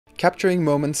Capturing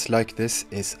moments like this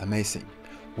is amazing.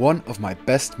 One of my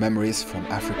best memories from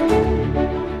Africa.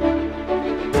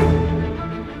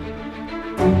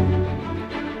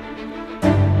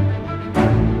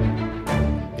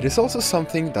 It is also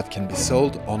something that can be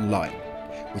sold online,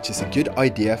 which is a good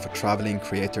idea for traveling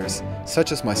creators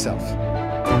such as myself.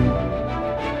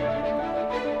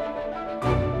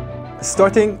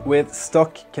 Starting with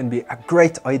stock can be a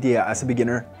great idea as a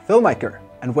beginner filmmaker.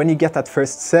 And when you get that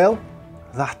first sale,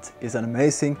 that is an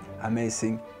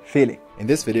amazing feeling. In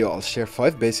this video, I'll share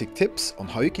 5 basic tips on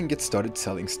how you can get started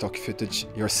selling stock footage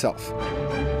yourself.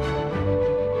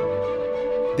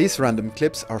 These random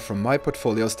clips are from my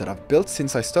portfolios that I've built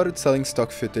since I started selling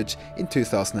stock footage in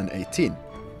 2018.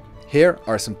 Here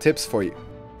are some tips for you.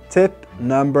 Tip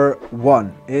number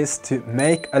 1 is to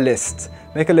make a list.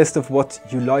 Make a list of what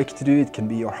you like to do. It can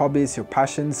be your hobbies, your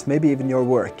passions, maybe even your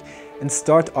work. And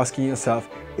start asking yourself,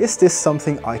 is this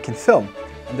something I can film?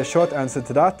 And the short answer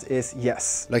to that is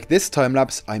yes. Like this time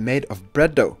lapse I made of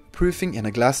bread dough, proofing in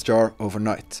a glass jar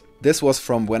overnight. This was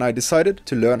from when I decided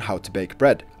to learn how to bake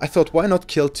bread. I thought, why not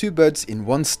kill 2 birds in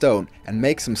 1 stone and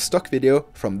make some stock video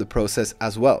from the process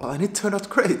as well. And it turned out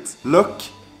great. Look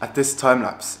at this time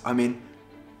lapse. I mean,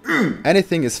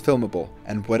 anything is filmable,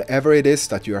 and whatever it is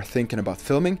that you are thinking about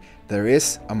filming, there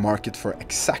is a market for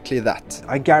exactly that.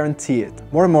 I guarantee it.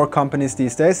 More and more companies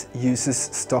these days uses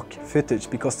stock footage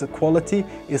because the quality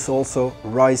is also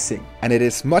rising. And it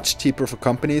is much cheaper for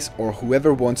companies or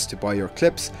whoever wants to buy your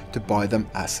clips to buy them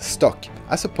as stock,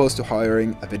 as opposed to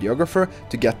hiring a videographer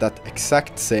to get that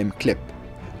exact same clip.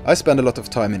 I spend a lot of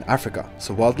time in Africa,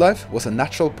 so wildlife was a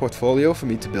natural portfolio for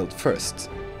me to build first.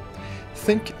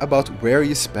 Think about where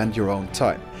you spend your own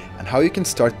time and how you can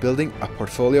start building a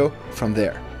portfolio from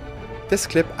there. This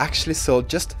clip actually sold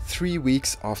just 3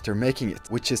 weeks after making it,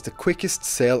 which is the quickest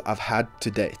sale I've had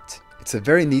to date. It's a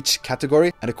very niche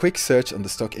category, and a quick search on the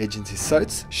stock agency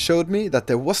sites showed me that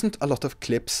there wasn't a lot of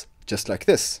clips just like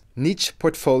this. Niche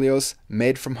portfolios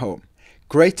made from home.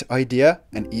 Great idea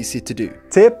and easy to do.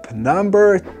 Tip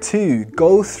number 2,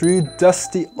 go through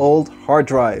dusty old hard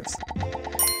drives.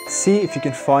 See if you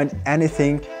can find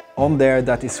anything on there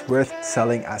that is worth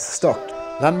selling as stock.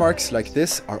 Landmarks like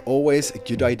this are always a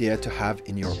good idea to have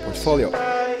in your portfolio.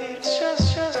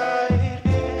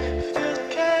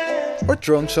 Or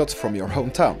drone shots from your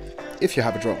hometown, if you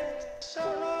have a drone.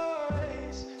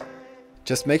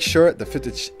 Just make sure the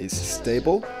footage is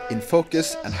stable, in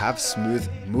focus, and have smooth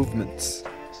movements.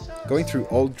 Going through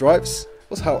old drives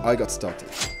was how I got started.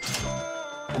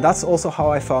 And that's also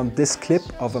how I found this clip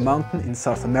of a mountain in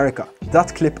South America.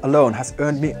 That clip alone has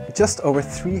earned me just over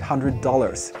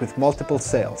 $300 with multiple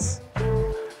sales.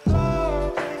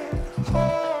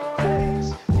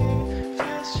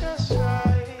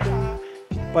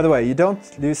 By the way, you don't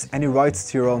lose any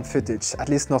rights to your own footage, at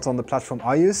least not on the platform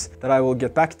I use, that I will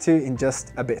get back to in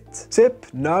just a bit. Tip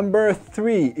number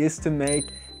 3 is to make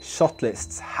shot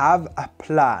lists. Have a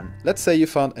plan. Let's say you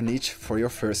found a niche for your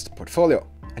first portfolio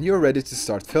and you're ready to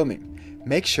start filming.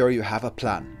 Make sure you have a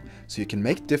plan, so you can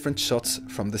make different shots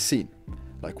from the scene,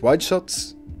 like wide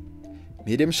shots,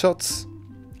 medium shots,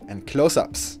 and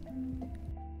close-ups.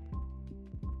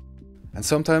 And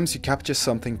sometimes you capture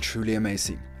something truly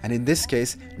amazing, and in this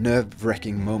case,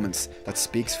 nerve-wracking moments that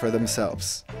speaks for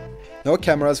themselves. No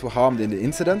cameras were harmed in the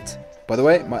incident. By the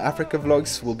way, my Africa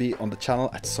vlogs will be on the channel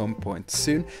at some point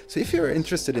soon, so if you're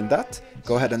interested in that,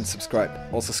 go ahead and subscribe.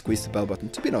 Also squeeze the bell button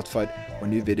to be notified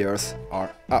when new videos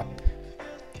are up.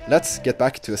 Let's get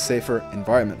back to a safer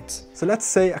environment. So let's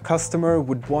say a customer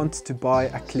would want to buy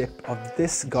a clip of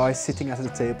this guy sitting at the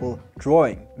table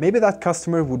drawing. Maybe that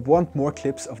customer would want more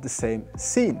clips of the same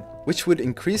scene, which would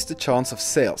increase the chance of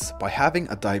sales by having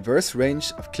a diverse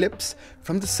range of clips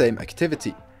from the same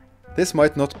activity. This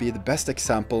might not be the best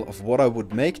example of what I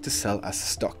would make to sell as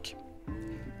stock.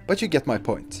 But you get my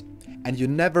point. And you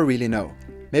never really know.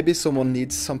 Maybe someone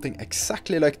needs something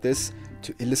exactly like this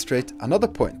to illustrate another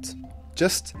point,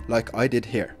 just like I did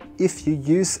here. If you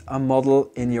use a model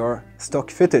in your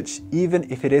stock footage, even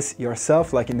if it is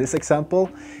yourself, like in this example,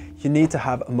 you need to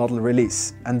have a model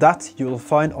release. And that you will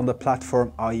find on the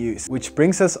platform I use. Which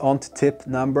brings us on to tip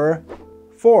number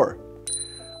 4.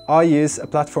 I use a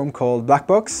platform called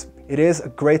BlackBox. It is a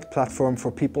great platform for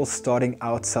people starting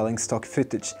out selling stock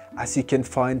footage, as you can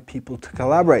find people to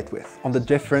collaborate with on the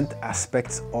different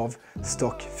aspects of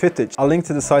stock footage. I'll link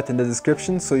to the site in the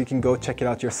description so you can go check it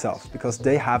out yourself, because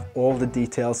they have all the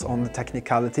details on the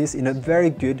technicalities in a very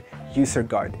good user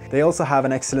guide. They also have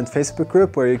an excellent Facebook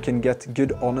group where you can get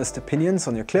good, honest opinions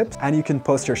on your clips, and you can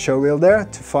post your show reel there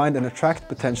to find and attract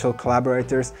potential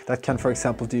collaborators that can, for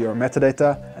example, do your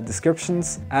metadata and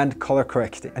descriptions and color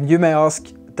correcting. And you may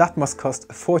ask, that must cost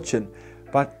a fortune,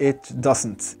 but it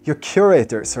doesn't. Your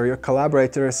curators or your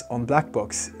collaborators on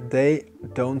BlackBox, they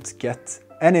don't get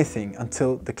anything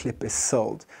until the clip is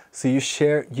sold. So you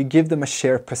give them a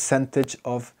share percentage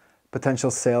of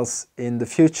potential sales in the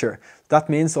future. That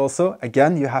means also,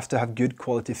 again, you have to have good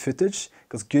quality footage,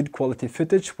 because good quality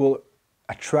footage will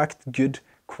attract good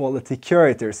quality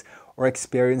curators or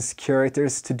experienced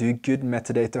curators to do good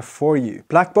metadata for you.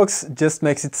 BlackBox just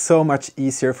makes it so much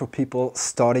easier for people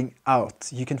starting out.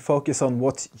 You can focus on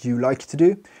what you like to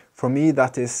do. For me,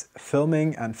 that is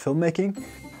filming and filmmaking.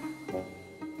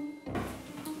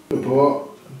 På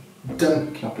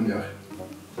den knappen gjør.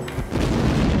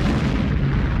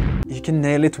 You can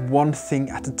nail it one thing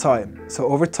at a time. So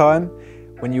over time,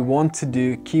 when you want to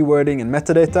do keywording and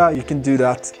metadata, you can do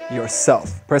that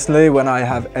yourself. Personally, when I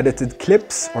have edited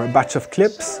clips or a batch of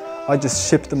clips, I just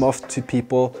ship them off to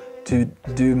people to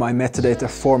do my metadata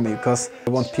for me, because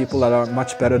I want people that are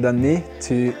much better than me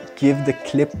to give the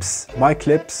clips, my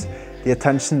clips, the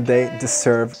attention they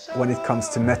deserve when it comes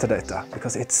to metadata,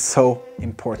 because it's so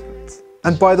important.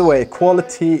 And by the way,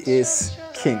 quality is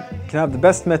king. You can have the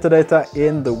best metadata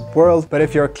in the world, but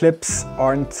if your clips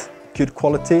aren't good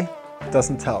quality, it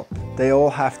doesn't help. They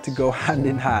all have to go hand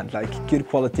in hand, like good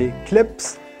quality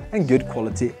clips and good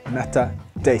quality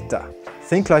metadata.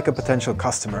 Think like a potential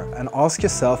customer and ask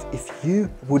yourself if you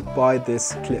would buy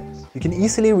this clip. You can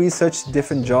easily research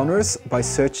different genres by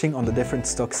searching on the different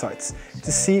stock sites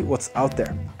to see what's out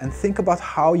there, and think about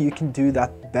how you can do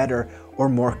that better or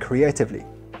more creatively.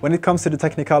 When it comes to the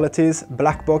technicalities,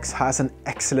 BlackBox has an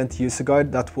excellent user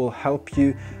guide that will help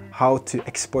you how to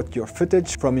export your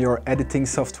footage from your editing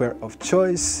software of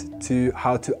choice to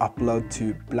how to upload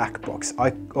to BlackBox.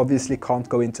 I obviously can't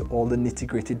go into all the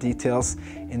nitty-gritty details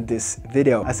in this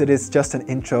video, as it is just an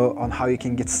intro on how you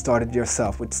can get started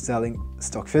yourself with selling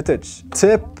stock footage.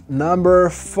 Tip number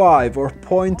 5, or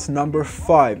point number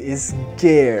 5, is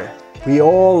gear. We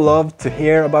all love to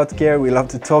hear about gear, we love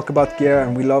to talk about gear,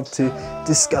 and we love to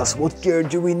discuss what gear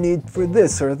do we need for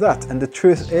this or that. And the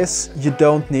truth is, you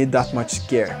don't need that much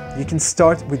gear. You can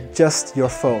start with just your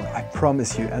phone, I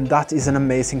promise you. And that is an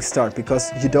amazing start,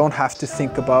 because you don't have to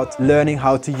think about learning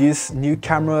how to use new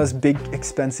cameras, big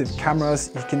expensive cameras.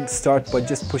 You can start by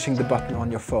just pushing the button on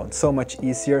your phone. So much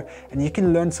easier. And you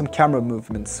can learn some camera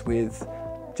movements with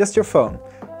just your phone.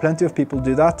 Plenty of people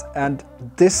do that, and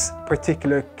this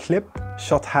particular clip,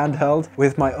 shot handheld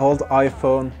with my old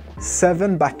iPhone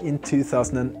 7 back in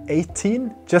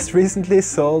 2018, just recently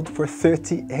sold for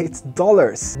 $38,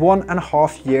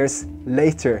 1.5 years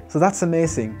later. So that's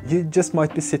amazing. You just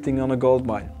might be sitting on a gold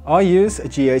mine. I use a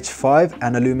GH5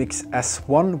 and a Lumix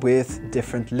S1 with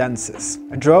different lenses,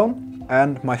 a drone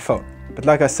and my phone. But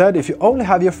like I said, if you only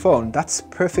have your phone, that's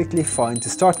perfectly fine to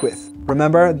start with.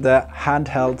 Remember the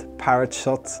handheld parrot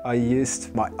shot I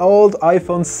used my old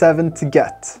iPhone 7 to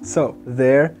get. So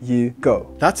there you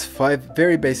go. That's 5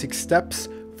 very basic steps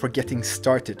for getting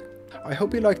started. I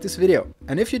hope you liked this video,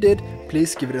 and if you did,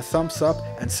 please give it a thumbs up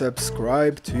and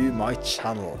subscribe to my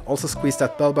channel. Also squeeze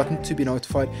that bell button to be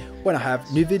notified when I have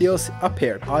new videos up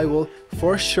here. I will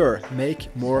for sure make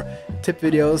more tip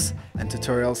videos and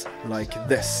tutorials like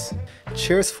this.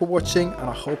 Cheers for watching, and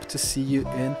I hope to see you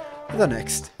in the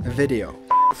next video.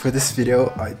 For this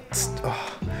video, I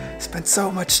spent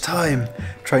so much time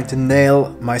trying to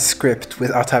nail my script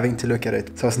without having to look at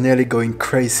it. So I was nearly going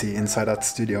crazy inside that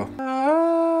studio.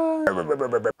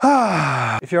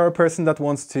 If you're a person that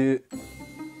wants to...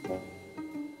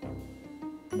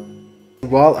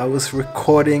 While I was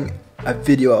recording a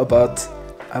video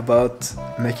about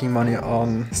making money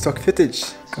on stock footage,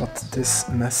 got this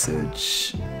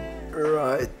message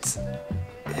right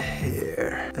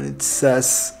here, and it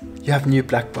says you have new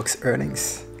BlackBox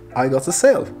earnings. I got a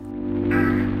sale.